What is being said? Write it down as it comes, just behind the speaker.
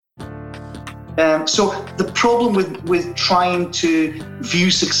So the problem with trying to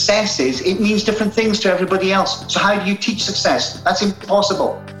view success is it means different things to everybody else. So how do you teach success? That's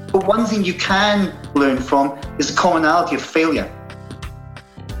impossible. But one thing you can learn from is the commonality of failure.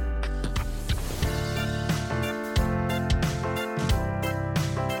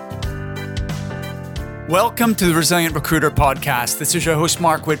 Welcome to the Resilient Recruiter podcast. This is your host,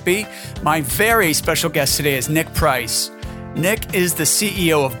 Mark Whitby. My very special guest today is Nick Price. Nick is the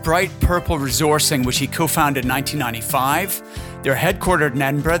CEO of Bright Purple Resourcing, which he co-founded in 1995. They're headquartered in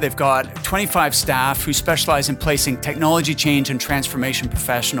Edinburgh. They've got 25 staff who specialize in placing technology change and transformation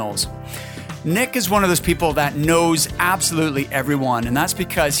professionals. Nick is one of those people that knows absolutely everyone, and that's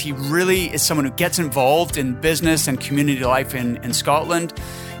because he really is someone who gets involved in business and community life in Scotland,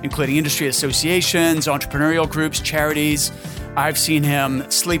 including industry associations, entrepreneurial groups, charities. I've seen him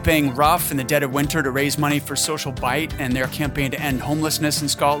sleeping rough in the dead of winter to raise money for Social Bite and their campaign to end homelessness in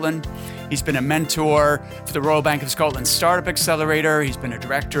Scotland. He's been a mentor for the Royal Bank of Scotland's Startup Accelerator. He's been a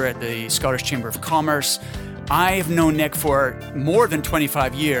director at the Scottish Chamber of Commerce. I have known Nick for more than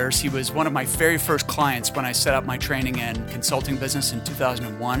 25 years. He was one of my very first clients when I set up my training and consulting business in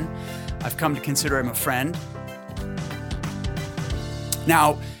 2001. I've come to consider him a friend.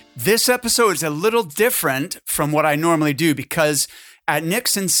 Now, this episode is a little different from what I normally do because at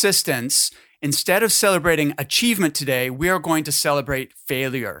Nick's insistence, instead of celebrating achievement today, we are going to celebrate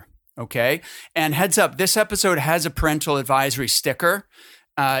failure, okay? And heads up, this episode has a parental advisory sticker.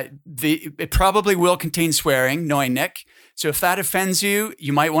 It probably will contain swearing, knowing Nick. So if that offends you,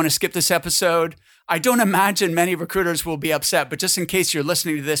 you might want to skip this episode. I don't imagine many recruiters will be upset, but just in case you're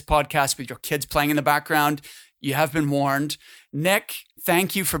listening to this podcast with your kids playing in the background, you have been warned. Nick,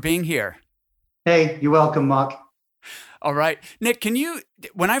 thank you for being here. Hey, you're welcome, Mark. All right. Nick,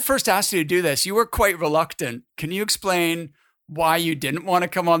 when I first asked you to do this, you were quite reluctant. Can you explain why you didn't want to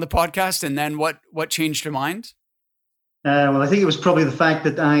come on the podcast and then what changed your mind? Well, I think it was probably the fact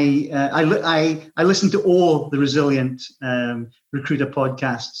that I listened to all the Resilient Recruiter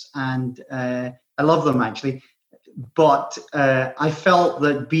podcasts, and I love them actually. But I felt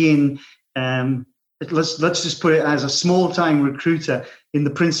that being let's just put it as a small-time recruiter in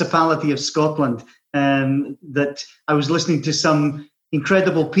the Principality of Scotland, that I was listening to some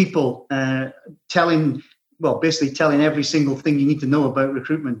incredible people telling every single thing you need to know about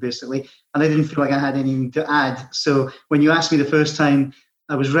recruitment, basically. And I didn't feel like I had anything to add. So when you asked me the first time,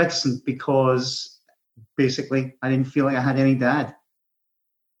 I was reticent because basically I didn't feel like I had anything to add.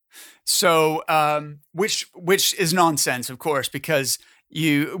 So, which is nonsense, of course, because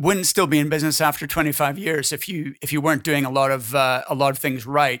you wouldn't still be in business after 25 years if you weren't doing a lot of things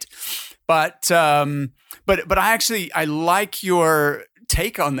right. But I like your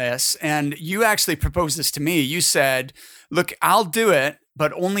take on this, and you actually proposed this to me. You said, "Look, I'll do it,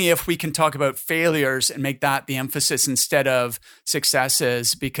 but only if we can talk about failures and make that the emphasis instead of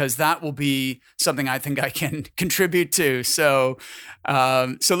successes, because that will be something I think I can contribute to." So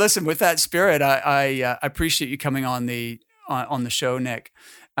listen, with that spirit, I appreciate you coming on the show, Nick.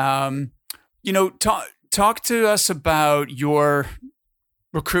 Talk to us about your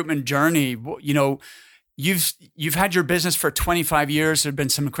recruitment journey. You've had your business for 25 years. There have been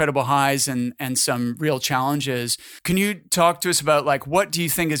some incredible highs and some real challenges. Can you talk to us about what do you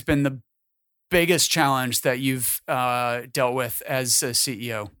think has been the biggest challenge that you've dealt with as a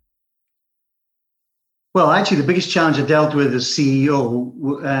CEO? Well, actually, the biggest challenge I dealt with as CEO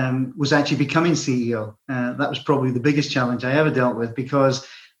was actually becoming CEO. That was probably the biggest challenge I ever dealt with, because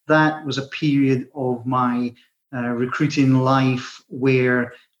that was a period of my recruiting life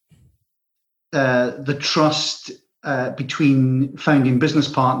where the trust between founding business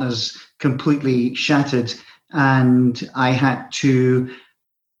partners completely shattered, and I had to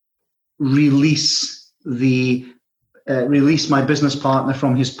release my business partner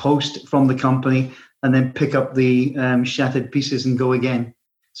from his post from the company, and then pick up the shattered pieces and go again.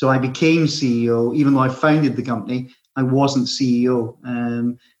 So I became CEO, even though I founded the company. I wasn't CEO.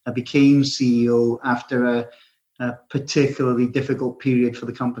 I became CEO after a particularly difficult period for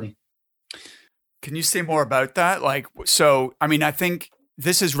the company. Can you say more about that? I think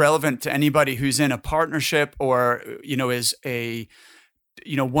this is relevant to anybody who's in a partnership or, is a,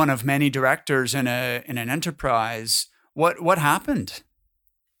 one of many directors in an enterprise. What happened?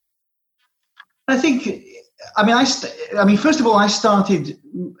 I think, first of all, I started,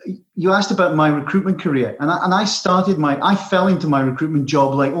 you asked about my recruitment career, and I fell into my recruitment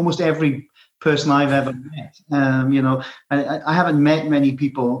job like almost every person I've ever met. I haven't met many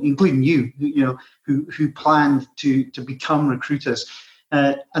people, including you, who planned to become recruiters.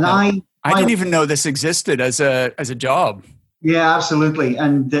 I didn't even know this existed as a job. Yeah, absolutely.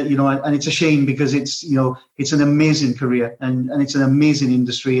 And, and it's a shame because it's an amazing career and it's an amazing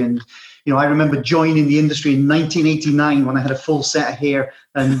industry. And, I remember joining the industry in 1989 when I had a full set of hair.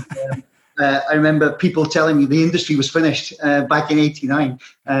 And I remember people telling me the industry was finished back in 89.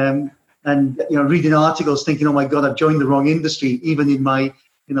 And, reading articles thinking, oh my God, I've joined the wrong industry. Even in my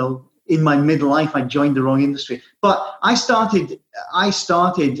midlife, I joined the wrong industry. But I started,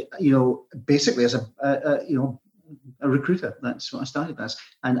 basically as a recruiter. That's what I started as,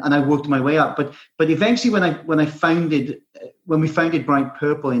 and I worked my way up. But eventually, when we founded Bright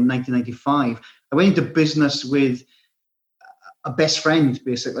Purple in 1995, I went into business with a best friend,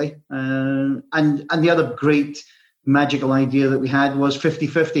 basically, and the other great magical idea that we had was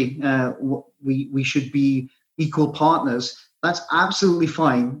 50-50. We should be equal partners. That's absolutely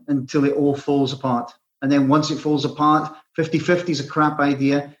fine until it all falls apart, and then once it falls apart, 50-50 is a crap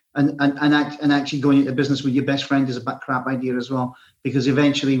idea. And actually going into business with your best friend is a crap idea as well, because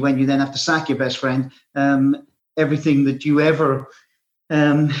eventually when you then have to sack your best friend, everything that you ever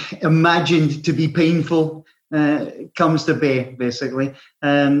imagined to be painful comes to bear, basically.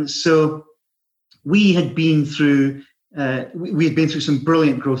 So we had been through some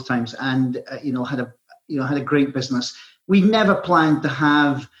brilliant growth times, and had a great business. We never planned to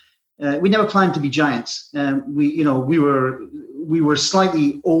be giants. We were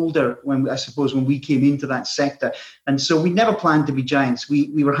slightly older when we came into that sector. And so we never planned to be giants.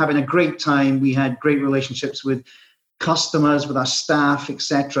 We were having a great time. We had great relationships with customers, with our staff,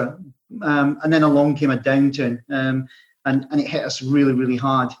 etc. And then along came a downturn, and it hit us really, really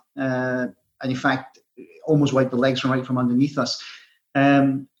hard. And in fact, almost wiped the legs right from underneath us.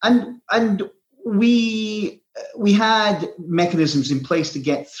 And we had mechanisms in place to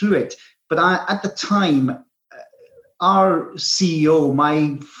get through it. But at the time, our CEO,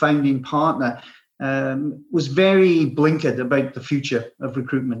 my founding partner, was very blinkered about the future of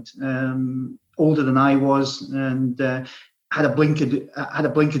recruitment. Older than I was, and had a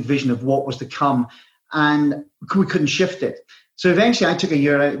blinkered vision of what was to come, and we couldn't shift it. So eventually, I took a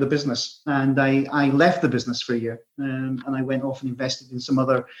year out of the business, and I left the business for a year, and I went off and invested in some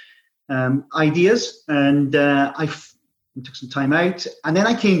other ideas, and I took some time out, and then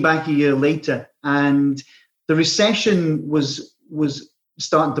I came back a year later, and the recession was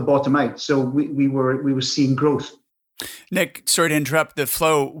starting to bottom out. So we were seeing growth. Nick, sorry to interrupt the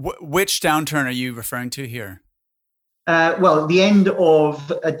flow. Which downturn are you referring to here? Well, at the end of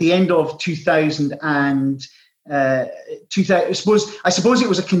 2000 and 2000, I suppose it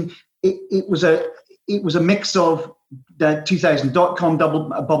was a mix of the 2000 .com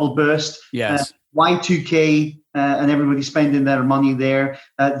bubble burst. Yes. Y2K, and everybody spending their money there,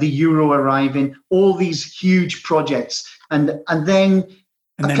 the euro arriving, all these huge projects, and then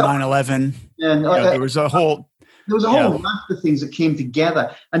 9/11. And there was a whole raft of things that came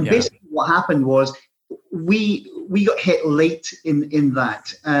together, and basically what happened was we got hit late in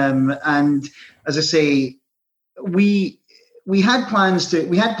that, and as I say, we had plans to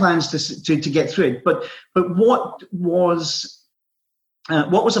get through it, but what was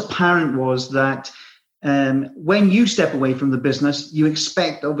apparent was that when you step away from the business, you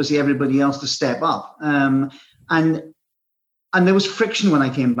expect obviously everybody else to step up, and there was friction when I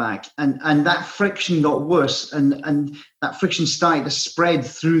came back, and that friction got worse, and that friction started to spread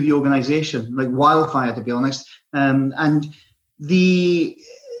through the organization like wildfire, to be honest. And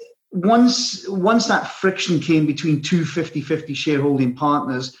once that friction came between two 50-50 shareholding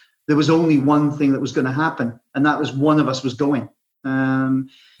partners, there was only one thing that was going to happen, and that was one of us was going. And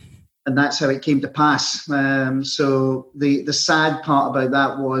that's how it came to pass. So the sad part about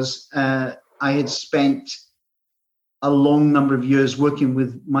that was I had spent a long number of years working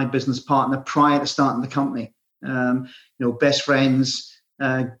with my business partner prior to starting the company. Best friends,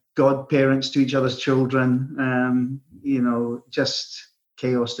 godparents to each other's children, just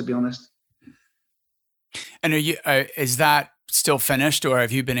chaos, to be honest. And is that still finished, or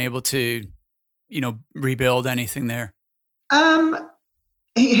have you been able to, rebuild anything there? That's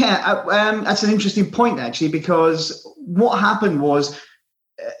an interesting point, actually, because what happened was,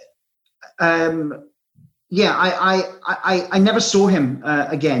 I never saw him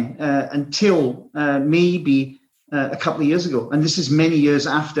again until maybe a couple of years ago, and this is many years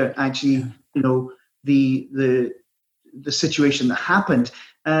after actually, the situation that happened.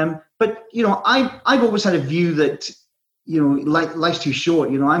 But I've always had a view that life's too short.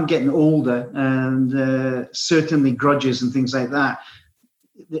 I'm getting older, and certainly grudges and things like that.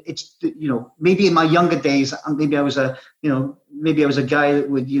 It's maybe in my younger days, maybe I was a guy that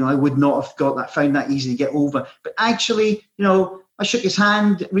would I would not have found that easy to get over. But actually, I shook his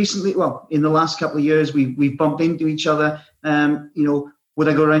hand recently. Well, in the last couple of years, we've bumped into each other. Would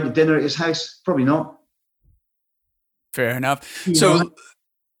I go around to dinner at his house? Probably not. Fair enough. So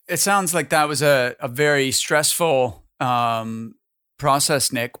it sounds like that was a very stressful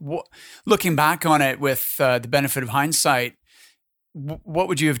process, Nick. Looking back on it with the benefit of hindsight, what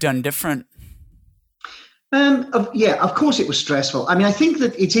would you have done different? Of course it was stressful. I mean, I think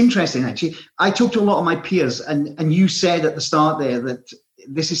that it's interesting, actually. I talked to a lot of my peers, and you said at the start there that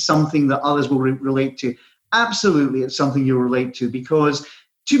this is something that others will relate to. Absolutely, it's something you'll relate to, because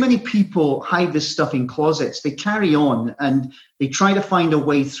too many people hide this stuff in closets. They carry on and they try to find a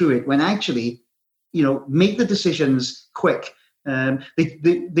way through it when actually, make the decisions quick.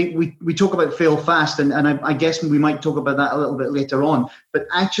 We talk about fail fast, and I guess we might talk about that a little bit later on. But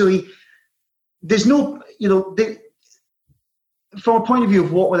actually, there's no, from a point of view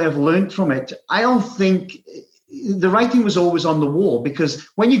of what would I have learned from it, I don't think the writing was always on the wall, because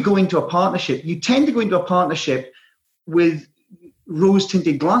when you go into a partnership, you tend to go into a partnership with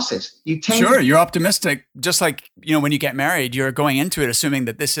rose-tinted glasses. You're optimistic. Just like, when you get married, you're going into it assuming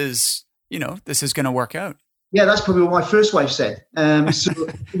that this is going to work out. Yeah, that's probably what my first wife said. You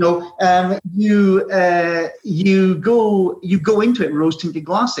go into it rose-tinted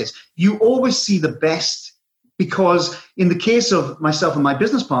glasses. You always see the best, because in the case of myself and my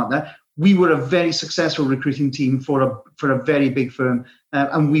business partner, we were a very successful recruiting team for a very big firm,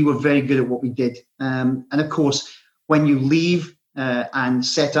 and we were very good at what we did. And of course, when you leave and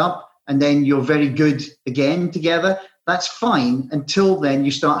set up, and then you're very good again together, that's fine until then you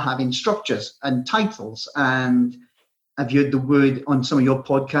start having structures and titles. And I've heard the word on some of your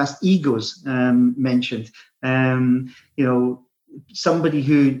podcasts, egos, mentioned. Somebody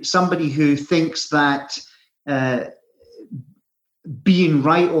who thinks that being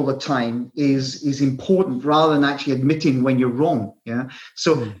right all the time is important, rather than actually admitting when you're wrong. Yeah.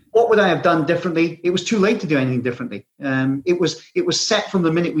 So what would I have done differently? It was too late to do anything differently. It was set from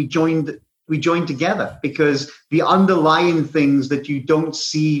the minute we joined together, because the underlying things that you don't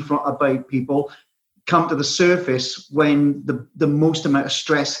see about people come to the surface when the most amount of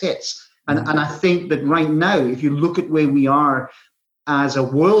stress hits. And I think that right now, if you look at where we are as a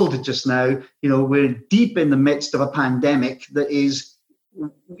world just now, we're deep in the midst of a pandemic that is,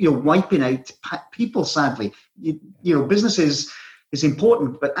 wiping out people, sadly. Business is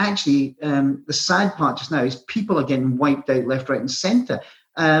important, but actually the sad part just now is people are getting wiped out left, right, and center.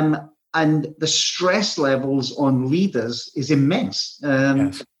 And the stress levels on leaders is immense.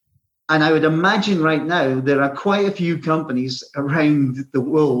 Yes. And I would imagine right now there are quite a few companies around the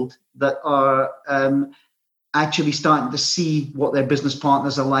world that are actually starting to see what their business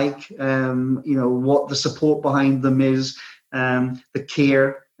partners are like, what the support behind them is, the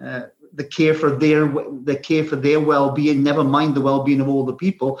care for their well-being, never mind the well-being of all the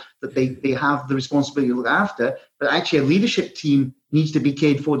people that they have the responsibility to look after. But actually a leadership team needs to be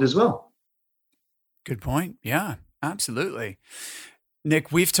cared for as well. Good point. Yeah, absolutely.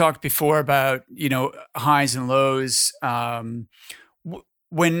 Nick, we've talked before about, highs and lows.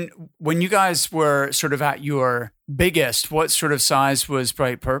 When you guys were sort of at your biggest, what sort of size was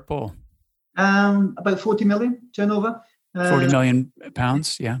Bright Purple? About 40 million turnover. 40 million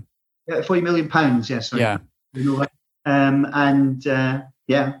pounds, yeah. Yeah, 40 million pounds, yes. Yeah.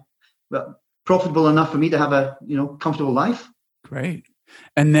 Well, profitable enough for me to have a, comfortable life. Great.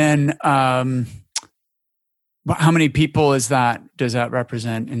 And then how many people does that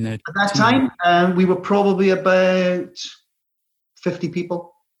represent in the At that time, we were probably about 50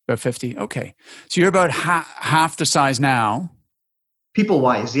 people. About 50. Okay. So you're about half the size now.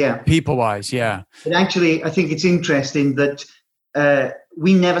 People-wise, yeah. People-wise, yeah. But actually, I think it's interesting that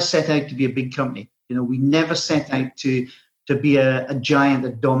we never set out to be a big company. We never set out to be a giant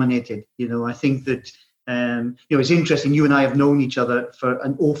that dominated. I think that, it's interesting. You and I have known each other for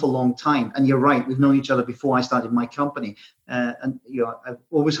an awful long time. And you're right, we've known each other before I started my company. And I've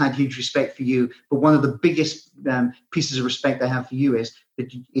always had huge respect for you. But one of the biggest pieces of respect I have for you is that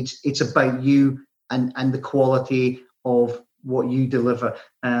it's about you and the quality of what you deliver.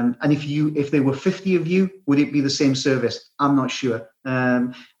 And if there were 50 of you, would it be the same service? I'm not sure.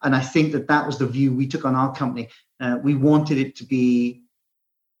 And I think that was the view we took on our company. We wanted it to be,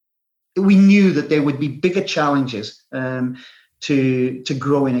 we knew that there would be bigger challenges to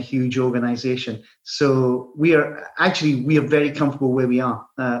grow in a huge organization. So we are very comfortable where we are.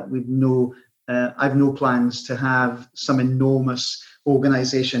 I've no plans to have some enormous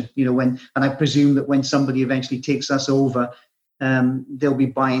organization, and I presume that when somebody eventually takes us over, they'll be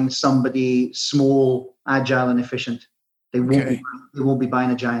buying somebody small, agile, and efficient. They won't be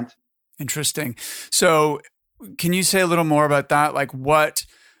buying a giant. Interesting. So can you say a little more about that? Like, what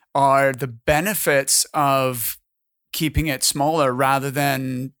are the benefits of keeping it smaller rather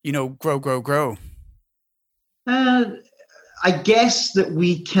than, grow? I guess that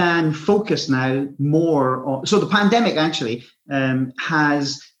we can focus now more on, so the pandemic actually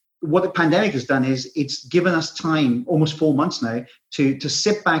what the pandemic has done is it's given us time, almost 4 months now, to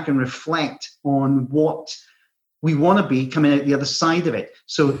sit back and reflect on what we want to be coming out the other side of it.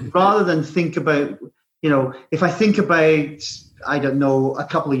 So rather than think about, if I think about, I don't know, a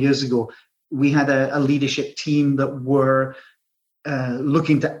couple of years ago, we had a leadership team that were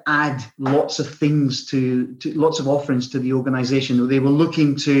looking to add lots of things to lots of offerings to the organization. They were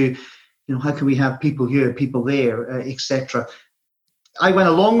looking to, how can we have people here, people there, etc. I went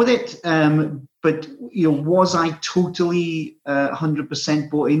along with it, but was I totally 100%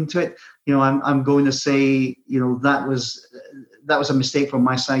 bought into it? I'm going to say, that was a mistake from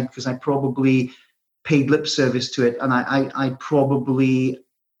my side, because I probably paid lip service to it, and I probably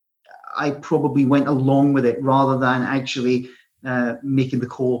went along with it rather than actually making the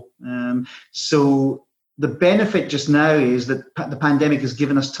call. So the benefit just now is that the pandemic has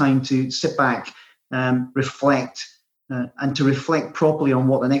given us time to sit back, reflect, and to reflect properly on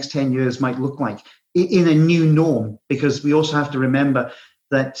what the next 10 years might look like in a new norm, because we also have to remember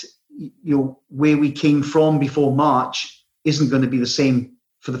that where we came from before March isn't going to be the same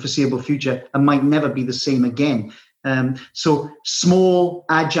for the foreseeable future and might never be the same again. So small,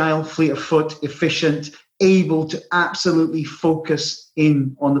 agile, fleet of foot, efficient, able to absolutely focus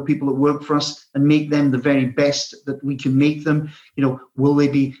in on the people that work for us and make them the very best that we can make them. Will they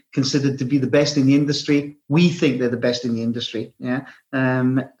be considered to be the best in the industry? We think they're the best in the industry. Yeah.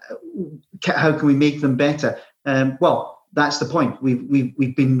 How can we make them better? Well, that's the point.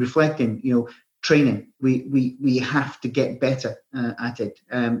 We've been reflecting. Training. We have to get better at it.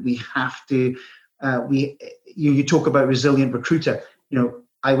 We have to. You talk about resilient recruiter.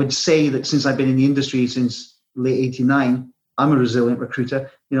 I would say that since I've been in the industry since late '89, I'm a resilient recruiter.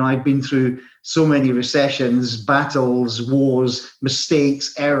 I've been through so many recessions, battles, wars,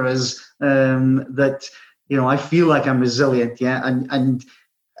 mistakes, errors, that, I feel like I'm resilient. Yeah. And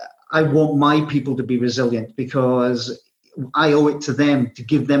I want my people to be resilient, because I owe it to them to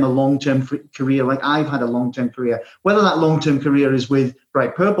give them a long-term career like I've had a long-term career. Whether that long-term career is with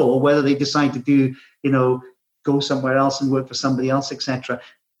Bright Purple or whether they decide to do, go somewhere else and work for somebody else, etc.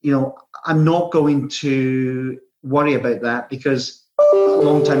 I'm not going to worry about that, because a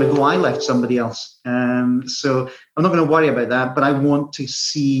long time ago I left somebody else. So I'm not going to worry about that, but I want to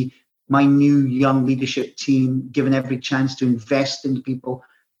see my new young leadership team given every chance to invest in people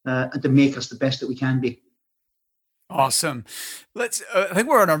and to make us the best that we can be. Awesome. I think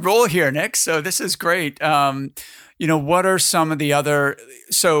we're on a roll here, Nick. So this is great. What are some of the other,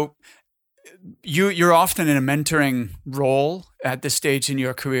 so you're often in a mentoring role at this stage in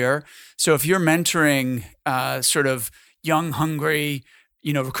your career. So if you're mentoring sort of young, hungry,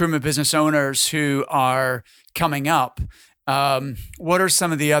 recruitment business owners who are coming up, what are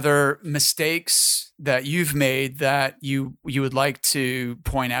some of the other mistakes that you've made that you would like to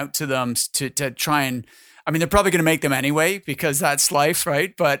point out to them to try and, they're probably going to make them anyway, because that's life,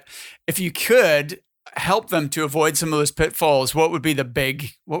 right? But if you could help them to avoid some of those pitfalls, what would be the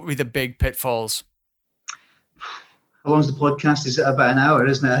big pitfalls? How long is the podcast? Is it about an hour,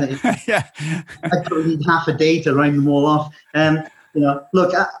 isn't it? Yeah. I probably need half a day to round them all off.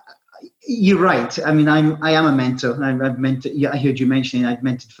 Look, you're right. I am a mentor. I've mentored. Yeah, I heard you mentioning I've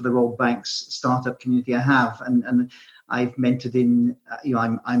mentored for the Royal Banks startup community. I have, and I've mentored in.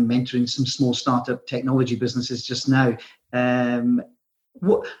 I'm mentoring some small startup technology businesses just now.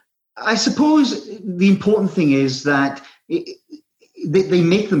 What I suppose the important thing is that they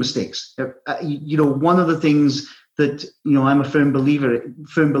make the mistakes. One of the things that I'm a firm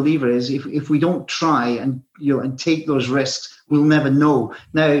believer is if we don't try and take those risks, we'll never know.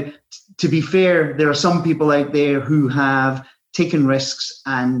 Now, to be fair, there are some people out there who have taken risks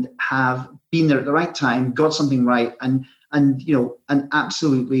and have been there at the right time, got something right, and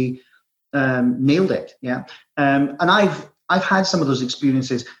absolutely nailed it. Yeah, and I've had some of those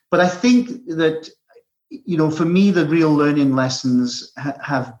experiences, but I think that for me, the real learning lessons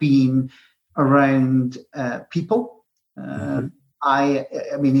have been around people.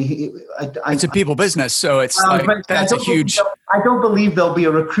 It's a people business, so it's that's a huge. I don't believe there'll be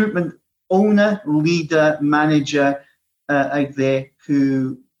a recruitment owner, leader, manager out there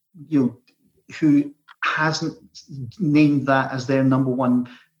who hasn't named that as their number one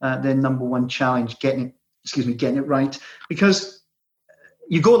challenge, getting it right, because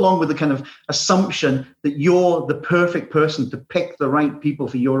you go along with the kind of assumption that you're the perfect person to pick the right people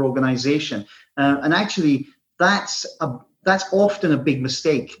for your organization, and actually that's often a big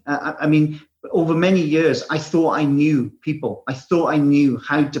mistake. I mean, over many years, I thought I knew people. I thought I knew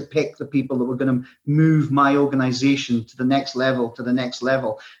how to pick the people that were going to move my organization to the next level,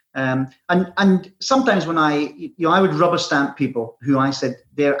 And sometimes when I would rubber stamp people who I said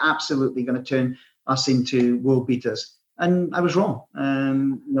they're absolutely going to turn us into world beaters, and I was wrong.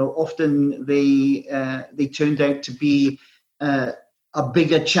 Often they turned out to be a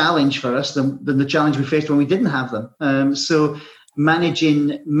bigger challenge for us than the challenge we faced when we didn't have them. So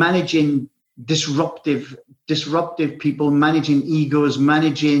managing disruptive people, managing egos,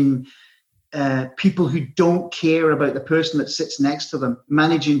 managing people who don't care about the person that sits next to them,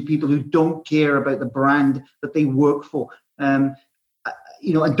 managing people who don't care about the brand that they work for, and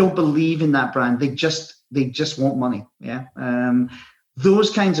don't believe in that brand. They just want money. Yeah.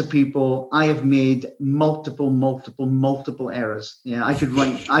 Those kinds of people, I have made multiple errors. Yeah. I could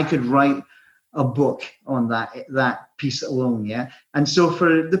write a book on that piece alone. Yeah. And so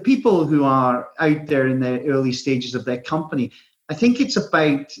for the people who are out there in the early stages of their company, I think it's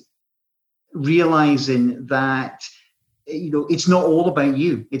about realizing that, it's not all about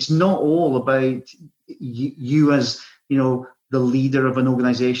you. It's not all about you as, the leader of an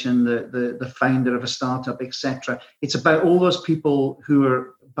organization, the founder of a startup, etc. It's about all those people who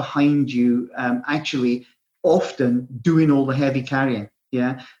are behind you, actually often doing all the heavy carrying.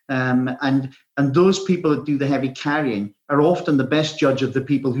 Yeah. And those people that do the heavy carrying are often the best judge of the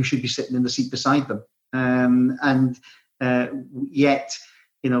people who should be sitting in the seat beside them. Yet,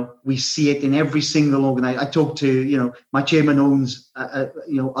 we see it in every single organization. I talk to, my chairman owns,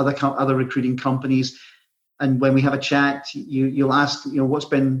 other recruiting companies. And when we have a chat, you'll ask, what's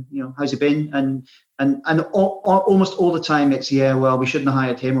been, how's it been? And almost all the time it's, well, we shouldn't have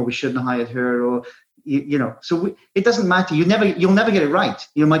hired him, or we shouldn't have hired her, or, so it doesn't matter. You'll never get it right.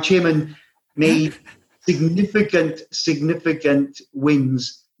 My chairman made significant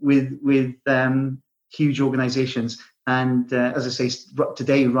wins with huge organizations. And as I say,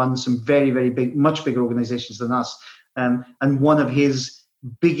 today runs some very, very big, much bigger organizations than us. And one of his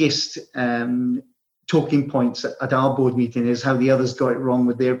biggest talking points at our board meeting is how the others got it wrong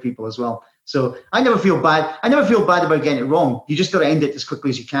with their people as well. So I never feel bad about getting it wrong. You just got to end it as quickly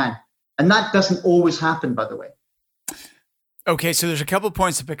as you can. And that doesn't always happen, by the way. Okay, so there's a couple of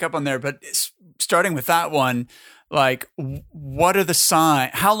points to pick up on there, but starting with that one, like, what are the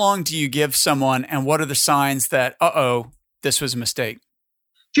signs? How long do you give someone, and what are the signs that, this was a mistake?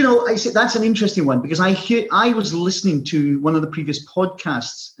 I said that's an interesting one, because I was listening to one of the previous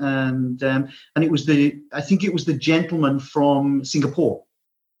podcasts, and it was I think it was the gentleman from Singapore.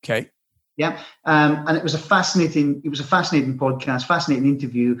 Okay. Yeah. And it was a fascinating podcast, fascinating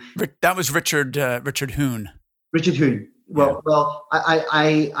interview. That was Richard Hoon. Richard Hoon. Well,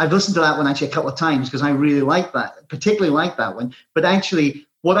 I've listened to that one actually a couple of times because I really particularly like that one. But actually,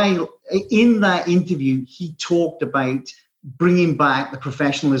 in that interview, he talked about bringing back the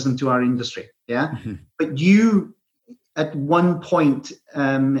professionalism to our industry. Yeah. Mm-hmm. But you, at one point,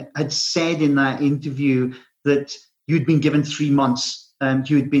 had said in that interview that you'd been given 3 months.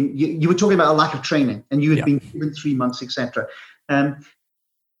 You were talking about a lack of training, and you had been given 3 months, etc.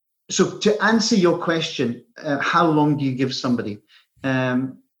 So to answer your question, how long do you give somebody?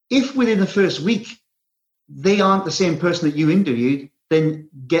 If within the first week they aren't the same person that you interviewed, then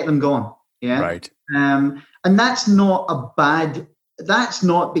get them gone. Yeah. Right. And that's not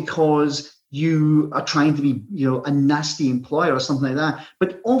because you are trying to be, a nasty employer or something like that.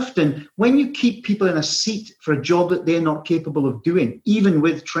 But often when you keep people in a seat for a job that they're not capable of doing, even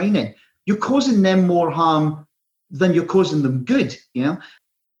with training, you're causing them more harm than you're causing them good.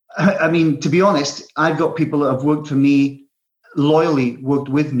 I mean, to be honest, I've got people that have worked for me, loyally worked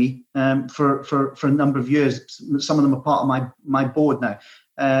with me for a number of years. Some of them are part of my board now.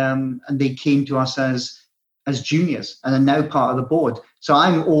 And they came to us as juniors and are now part of the board. So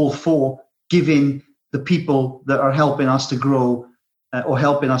I'm all for giving the people that are helping us to grow or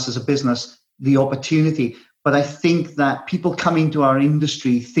helping us as a business the opportunity. But I think that people come into our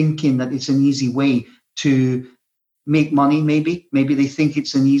industry thinking that it's an easy way to make money. Maybe they think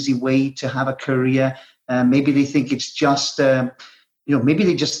it's an easy way to have a career. Maybe they think it's just, maybe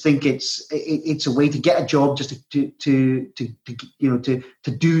they just think it's a way to get a job, just to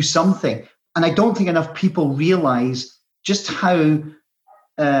do something. And I don't think enough people realize just how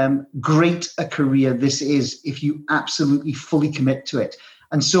great a career this is if you absolutely fully commit to it.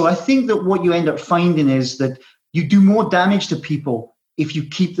 And so I think that what you end up finding is that you do more damage to people if you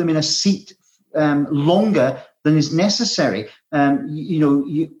keep them in a seat longer than is necessary. We're at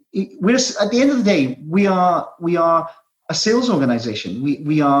the end of the day, we are a sales organization.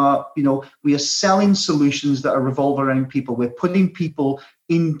 We are selling solutions that are revolve around people. We're putting people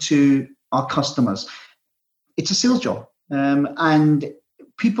into our customers. It's a sales job. And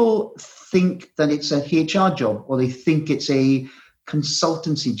people think that it's a HR job, or they think it's a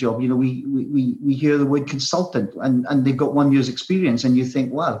consultancy job. We hear the word consultant, and they've got 1 year's experience, and you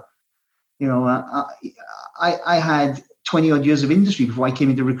think, well, I had 20 odd years of industry before I came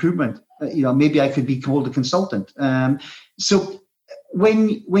into recruitment. Maybe I could be called a consultant. So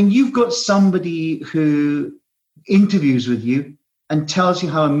when you've got somebody who interviews with you and tells you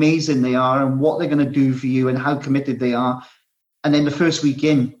how amazing they are and what they're going to do for you and how committed they are, and then the first week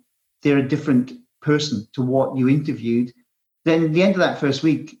in, they're a different person to what you interviewed, then at the end of that first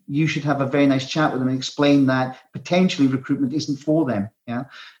week, you should have a very nice chat with them and explain that potentially recruitment isn't for them. Yeah.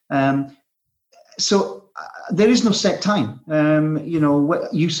 So there is no set time.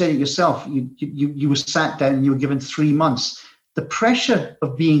 You said it yourself. You were sat down and you were given 3 months. The pressure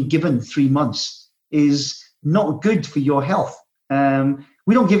of being given 3 months is not good for your health.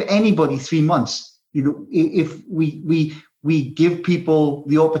 We don't give anybody 3 months. If we give people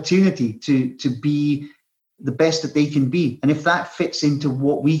the opportunity to be the best that they can be, and if that fits into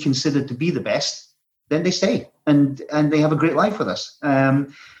what we consider to be the best, then they stay and they have a great life with us.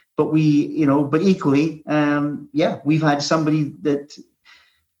 But equally, we've had somebody that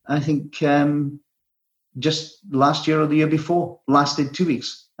I think just last year or the year before lasted 2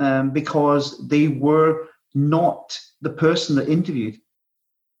 weeks because they were not the person that interviewed.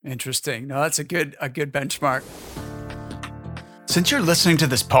 Interesting. No, that's a good benchmark. Since you're listening to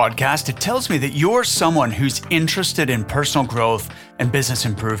this podcast, it tells me that you're someone who's interested in personal growth and business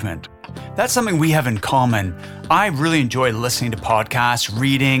improvement. That's something we have in common. I really enjoy listening to podcasts,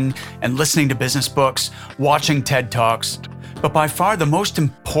 reading and listening to business books, watching TED Talks. But by far the most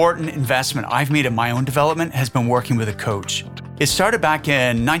important investment I've made in my own development has been working with a coach. It started back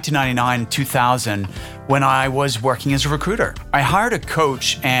in 1999, 2000, when I was working as a recruiter. I hired a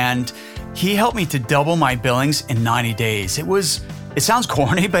coach and he helped me to double my billings in 90 days. It sounds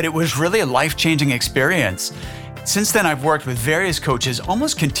corny, but it was really a life-changing experience. Since then, I've worked with various coaches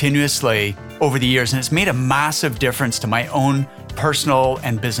almost continuously over the years, and it's made a massive difference to my own personal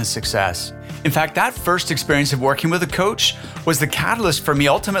and business success. In fact, that first experience of working with a coach was the catalyst for me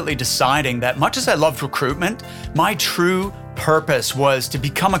ultimately deciding that much as I loved recruitment, my true purpose was to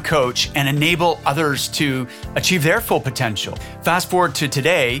become a coach and enable others to achieve their full potential. Fast forward to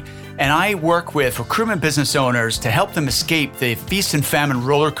today, and I work with recruitment business owners to help them escape the feast and famine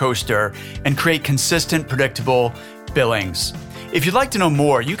roller coaster and create consistent, predictable billings. If you'd like to know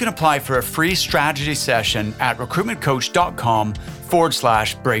more, you can apply for a free strategy session at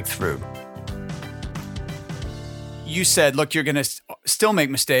recruitmentcoach.com/breakthrough. You said, look, you're going to still make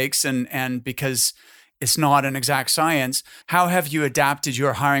mistakes and because it's not an exact science. How have you adapted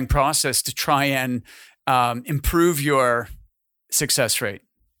your hiring process to try and improve your success rate?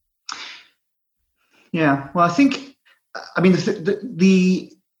 Yeah, well, I think that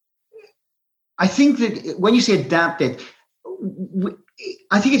when you say adapted,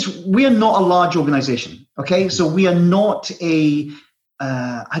 I think we are not a large organization. Okay, so we are not we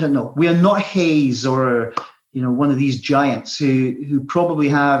are not Hayes or one of these giants who probably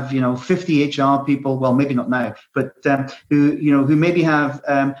have 50 HR people. Well, maybe not now, but who maybe have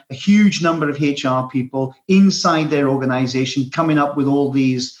a huge number of HR people inside their organization coming up with all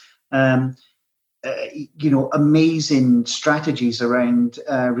these amazing strategies around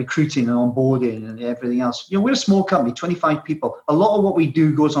recruiting and onboarding and everything else. We're a small company, 25 people. A lot of what we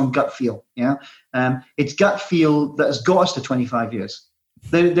do goes on gut feel. Yeah, it's gut feel that has got us to 25 years.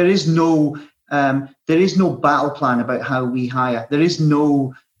 There is no battle plan about how we hire. There is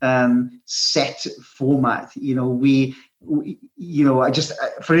no set format.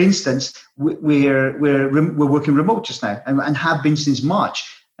 For instance, we're working remote just now and have been since March.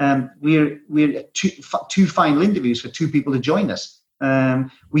 We're at two final interviews for 2 people to join us.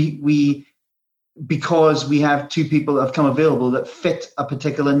 Because we have 2 people that have come available that fit a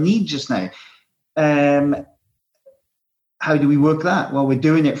particular need just now. How do we work that? Well, we're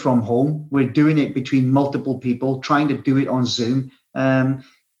doing it from home. We're doing it between multiple people, trying to do it on Zoom.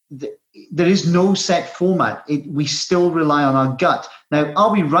 There is no set format. We still rely on our gut. Now, are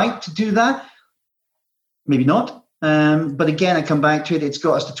we right to do that? Maybe not. But again, I come back to it. It's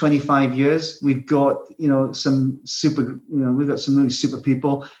got us to 25 years. We've got, some super, we've got some really super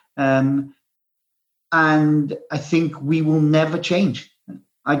people. And I think we will never change.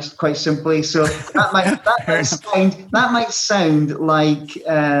 I just quite simply, so that might sound like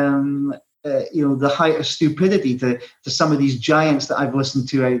the height of stupidity to some of these giants that I've listened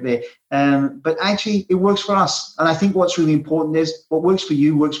to out there. But actually, it works for us. And I think what's really important is what works for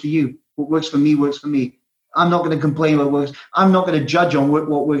you works for you. What works for me works for me. I'm not going to complain what works. I'm not going to judge on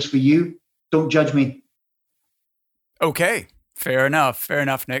what works for you. Don't judge me. Okay. Fair enough,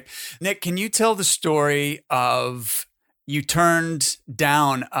 Nick. Nick, can you tell the story of you turned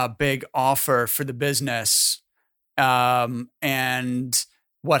down a big offer for the business and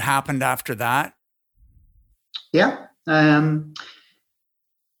what happened after that? Yeah.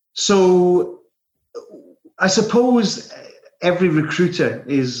 So I suppose every recruiter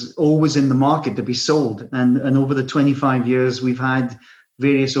is always in the market to be sold. And over the 25 years, we've had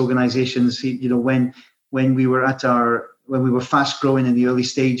various organizations, when we were fast growing in the early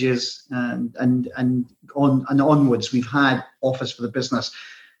stages and onwards, we've had offers for the business.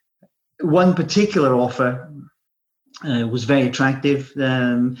 One particular offer was very attractive.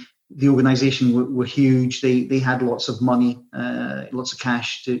 The organization were huge. They had lots of money, lots of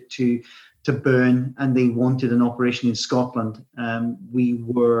cash to burn, and they wanted an operation in Scotland. We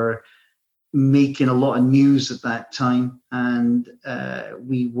were making a lot of news at that time, and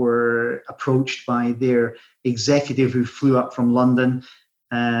we were approached by their executive who flew up from London.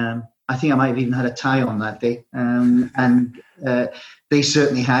 I think I might have even had a tie on that day, and they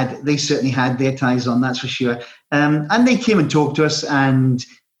certainly had their ties on, that's for sure. And they came and talked to us, and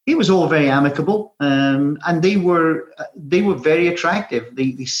it was all very amicable, and they were very attractive.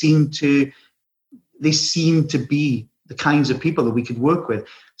 They seemed to be the kinds of people that we could work with.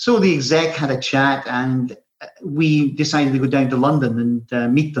 So the exec had a chat, and we decided to go down to London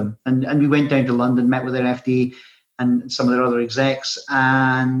and meet them. And we went down to London, met with their FD and some of their other execs.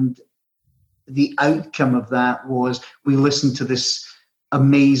 And the outcome of that was we listened to this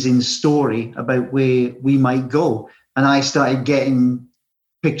amazing story about where we might go. And I started getting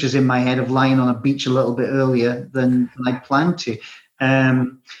pictures in my head of lying on a beach a little bit earlier than I planned to.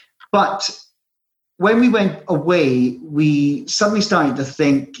 But when we went away, we suddenly started to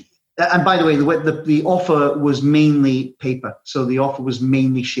think, and by the way, the offer was mainly paper. So the offer was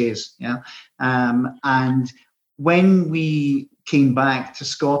mainly shares. Yeah. And when we came back to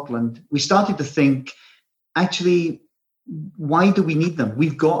Scotland, we started to think, actually, why do we need them?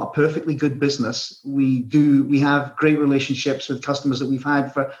 We've got a perfectly good business. We have great relationships with customers that we've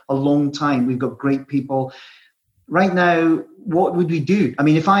had for a long time. We've got great people. Right now, what would we do? I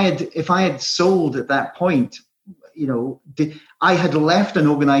mean, if I had sold at that point, I had left an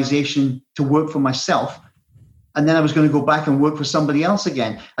organization to work for myself, and then I was going to go back and work for somebody else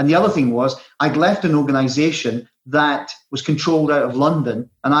again. And the other thing was, I'd left an organization that was controlled out of London,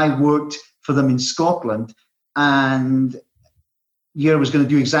 and I worked for them in Scotland. And I was going to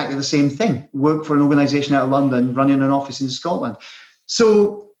do exactly the same thing, work for an organization out of London, running an office in Scotland.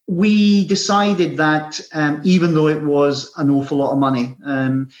 So we decided that even though it was an awful lot of money,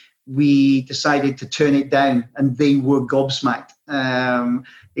 we decided to turn it down, and they were gobsmacked.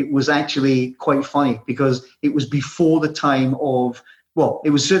 It was actually quite funny because it was before the time of,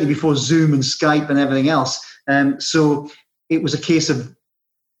 it was certainly before Zoom and Skype and everything else. So it was a case of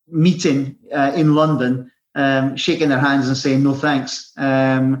meeting in London, shaking their hands and saying no thanks,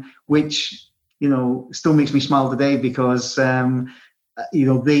 which still makes me smile today because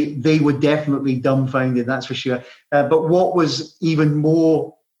they were definitely dumbfounded, that's for sure. But what was even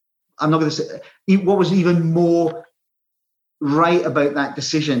more, what was even more right about that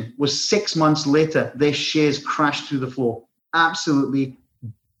decision was 6 months later, their shares crashed through the floor, absolutely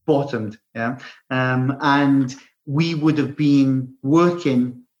bottomed. Yeah, and we would have been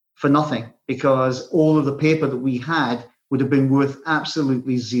working for nothing, because all of the paper that we had would have been worth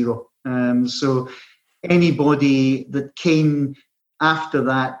absolutely zero. So anybody that came after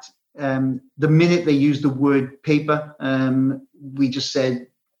that, the minute they used the word paper, we just said,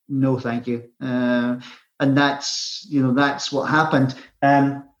 no, thank you. And that's what happened.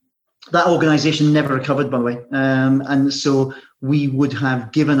 That organization never recovered, by the way. And so we would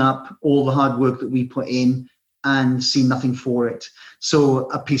have given up all the hard work that we put in and see nothing for it. So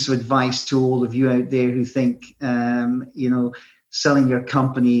a piece of advice to all of you out there who think, selling your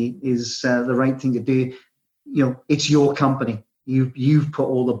company is the right thing to do. It's your company. You've put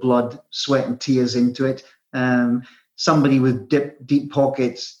all the blood, sweat, and tears into it. Somebody with deep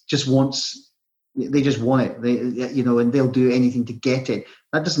pockets just want it. And they'll do anything to get it.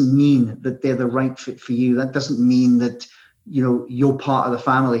 That doesn't mean that they're the right fit for you. That doesn't mean that you're part of the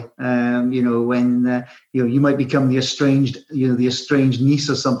family. When you might become the estranged niece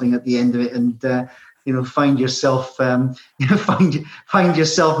or something at the end of it, and find yourself find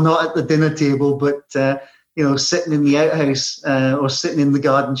yourself not at the dinner table, but sitting in the outhouse or sitting in the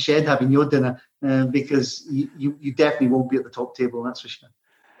garden shed having your dinner, because you definitely won't be at the top table, that's for sure.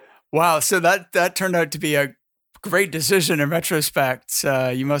 Wow. So that turned out to be a great decision in retrospect.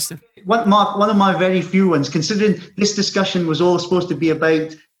 You must have. Mark, one of my very few ones, considering this discussion was all supposed to be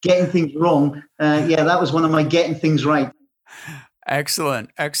about getting things wrong. That was one of my getting things right. Excellent.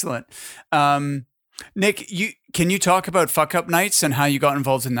 Nick, can you talk about Fvck Up Nights and how you got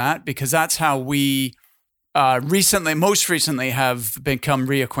involved in that? Because that's how we most recently have become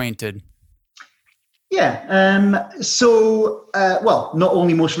reacquainted. Yeah. Not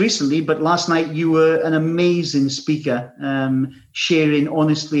only most recently, but last night you were an amazing speaker, sharing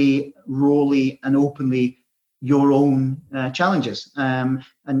honestly, rawly, and openly your own challenges, and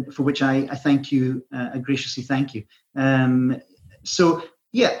for which I thank you, I graciously thank you. A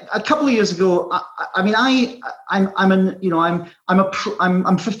couple of years ago, I'm 59.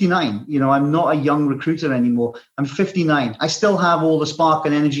 I'm not a young recruiter anymore. I'm 59. I still have all the spark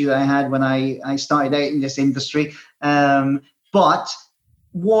and energy that I had when I started out in this industry. But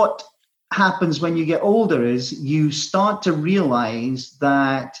what happens when you get older is you start to realize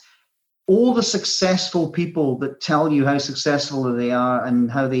that all the successful people that tell you how successful they are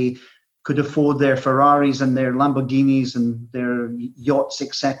and how they could afford their Ferraris and their Lamborghinis and their yachts,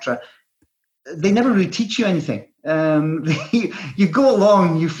 etc., they never really teach you anything. You go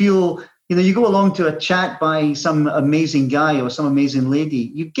along, you go along to a chat by some amazing guy or some amazing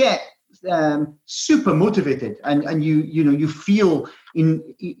lady, you get super motivated and you feel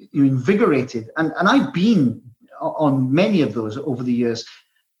invigorated. And I've been on many of those over the years,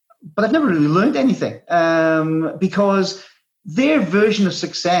 but I've never really learned anything because their version of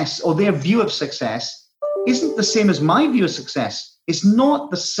success or their view of success isn't the same as my view of success. It's not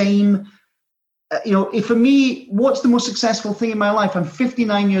the same. If for me, what's the most successful thing in my life? I'm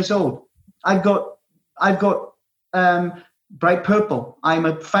 59 years old. I've got Bright Purple. I'm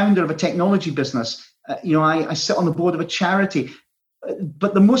a founder of a technology business. I sit on the board of a charity.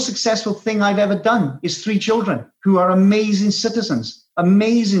 But the most successful thing I've ever done is 3 children who are amazing citizens.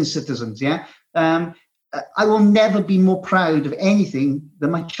 Yeah. I will never be more proud of anything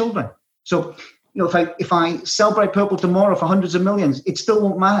than my children. So, if I sell Bright Purple tomorrow for hundreds of millions, it still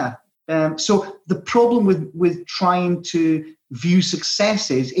won't matter. So the problem with trying to view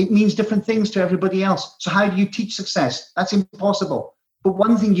success is it means different things to everybody else. So how do you teach success? That's impossible. But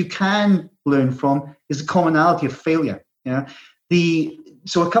one thing you can learn from is the commonality of failure.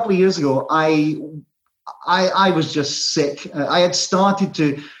 So a couple of years ago, I was just sick. I had started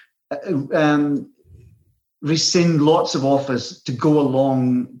to rescind lots of offers to go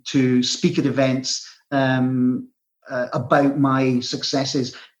along to speak at events about my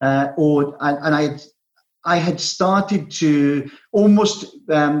successes, I had started to almost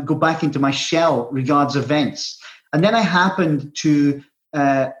go back into my shell regards events, and then I happened to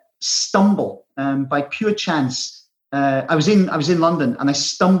stumble by pure chance. I was in London, and I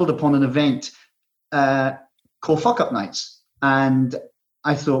stumbled upon an event called Fvck Up Nights, and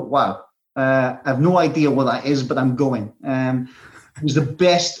I thought, wow. I have no idea what that is, but I'm going. It was the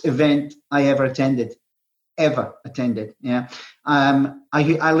best event I ever attended. Yeah.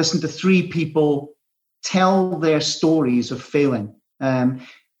 I listened to 3 people tell their stories of failing. And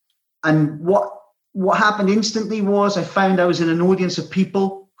what happened instantly was I found I was in an audience of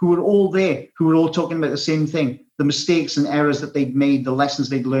people who were all there, who were all talking about the same thing, the mistakes and errors that they'd made, the lessons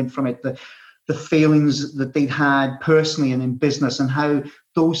they'd learned from it, the failings that they'd had personally and in business, and how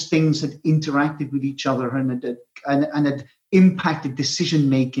those things had interacted with each other and had impacted decision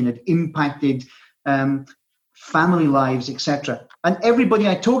making, had impacted family lives, etc. And everybody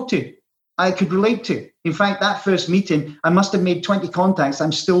I talked to, I could relate to. In fact, that first meeting, I must have made 20 contacts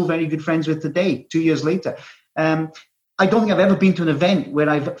I'm still very good friends with today, 2 years later. I don't think I've ever been to an event where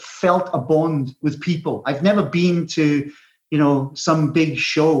I've felt a bond with people. I've never been to some big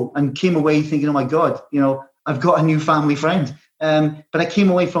show and came away thinking, oh my God, I've got a new family friend. But I came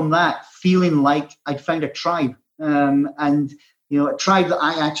away from that feeling like I'd found a tribe, and a tribe that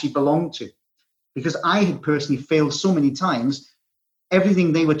I actually belonged to, because I had personally failed so many times.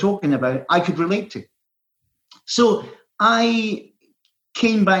 Everything they were talking about, I could relate to. So I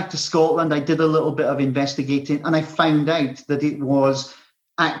came back to Scotland. I did a little bit of investigating, and I found out that it was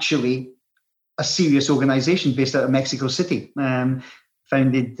actually a serious organization based out of Mexico City,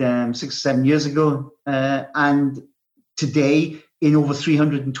 founded 6 or 7 years ago, and today in over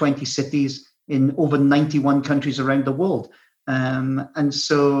 320 cities in over 91 countries around the world. And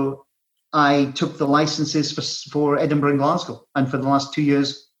so I took the licenses for Edinburgh and Glasgow, and for the last 2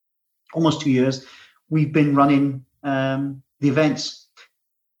 years, almost 2 years, we've been running the events.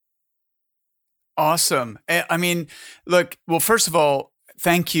 Awesome. I mean, look, well, first of all,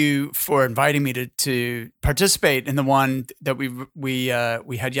 thank you for inviting me to participate in the one that we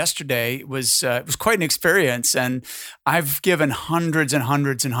had yesterday. It was quite an experience, and I've given hundreds and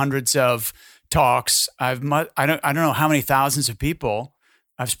hundreds and hundreds of talks. I don't know how many thousands of people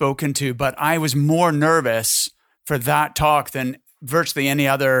I've spoken to, but I was more nervous for that talk than virtually any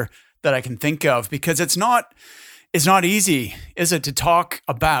other that I can think of, because it's not easy, is it, to talk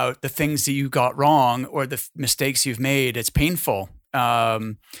about the things that you got wrong or the mistakes you've made. It's painful.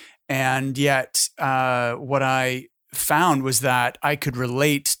 And yet, what I found was that I could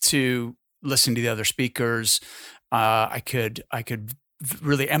relate to listening to the other speakers. I could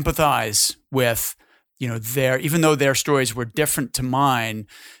really empathize with, even though their stories were different to mine,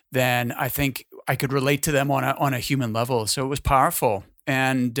 then I think I could relate to them on a human level. So it was powerful.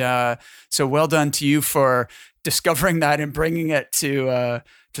 And so well done to you for discovering that and bringing it to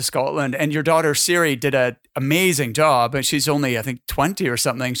Scotland. And your daughter Siri did an amazing job, and she's only, I think, 20 or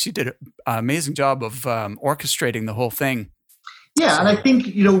something. She did an amazing job of orchestrating the whole thing. Yeah, and I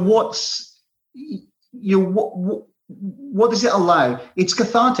think what does it allow? It's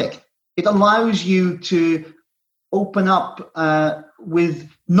cathartic. It allows you to open up not with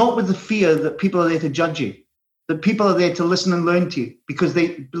the fear that people are there to judge you. That people are there to listen and learn to you, because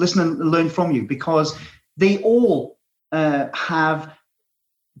they listen and learn from you, because they all have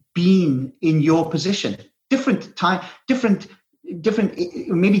been in your position. Different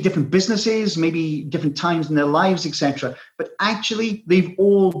maybe different businesses, maybe different times in their lives, etc. But actually, they've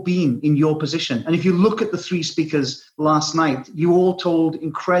all been in your position. And if you look at the three speakers last night, you all told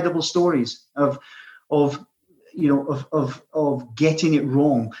incredible stories of getting it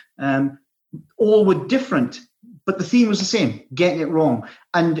wrong. All were different, but the theme was the same: getting it wrong.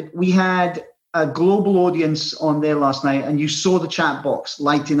 And we had a global audience on there last night, and you saw the chat box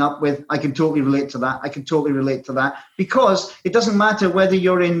lighting up with, I can totally relate to that. I can totally relate to that, because it doesn't matter whether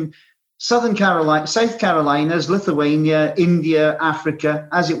you're in South Carolinas, Lithuania, India, Africa,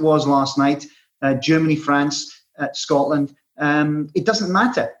 as it was last night, Germany, France, Scotland. It doesn't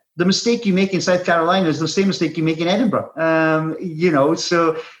matter. The mistake you make in South Carolina is the same mistake you make in Edinburgh.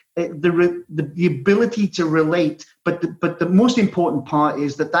 So the ability to relate, but the most important part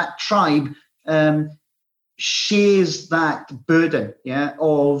is that tribe shares that burden,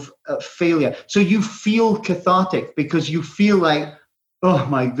 of failure. So you feel cathartic, because you feel like, oh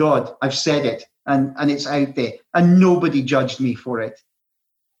my God, I've said it, and it's out there, and nobody judged me for it.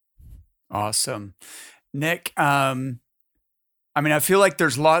 Awesome. Nick, I feel like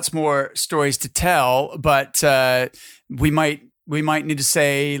there's lots more stories to tell, but we might need to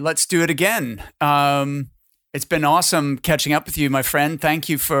say, let's do it again. It's been awesome catching up with you, my friend. Thank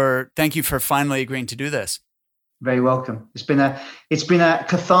you for finally agreeing to do this. Very welcome. It's been a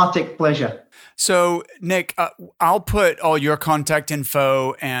cathartic pleasure. So, Nick, I'll put all your contact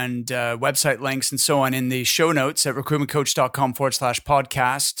info and website links and so on in the show notes at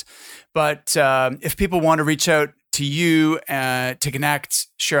recruitmentcoach.com/podcast. But if people want to reach out to you to connect,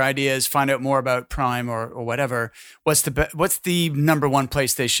 share ideas, find out more about Prime or whatever, what's the number one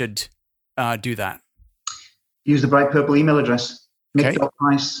place they should do that? Use the Bright Purple email address, okay.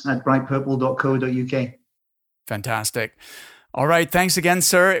 nick.price@brightpurple.co.uk. Fantastic. All right. Thanks again,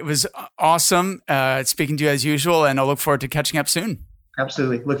 sir. It was awesome speaking to you as usual, and I'll look forward to catching up soon.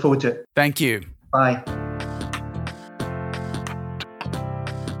 Absolutely. Look forward to it. Thank you. Bye.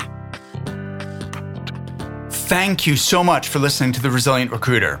 Thank you so much for listening to The Resilient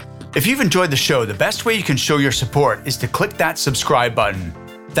Recruiter. If you've enjoyed the show, the best way you can show your support is to click that subscribe button.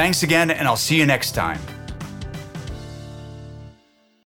 Thanks again, and I'll see you next time.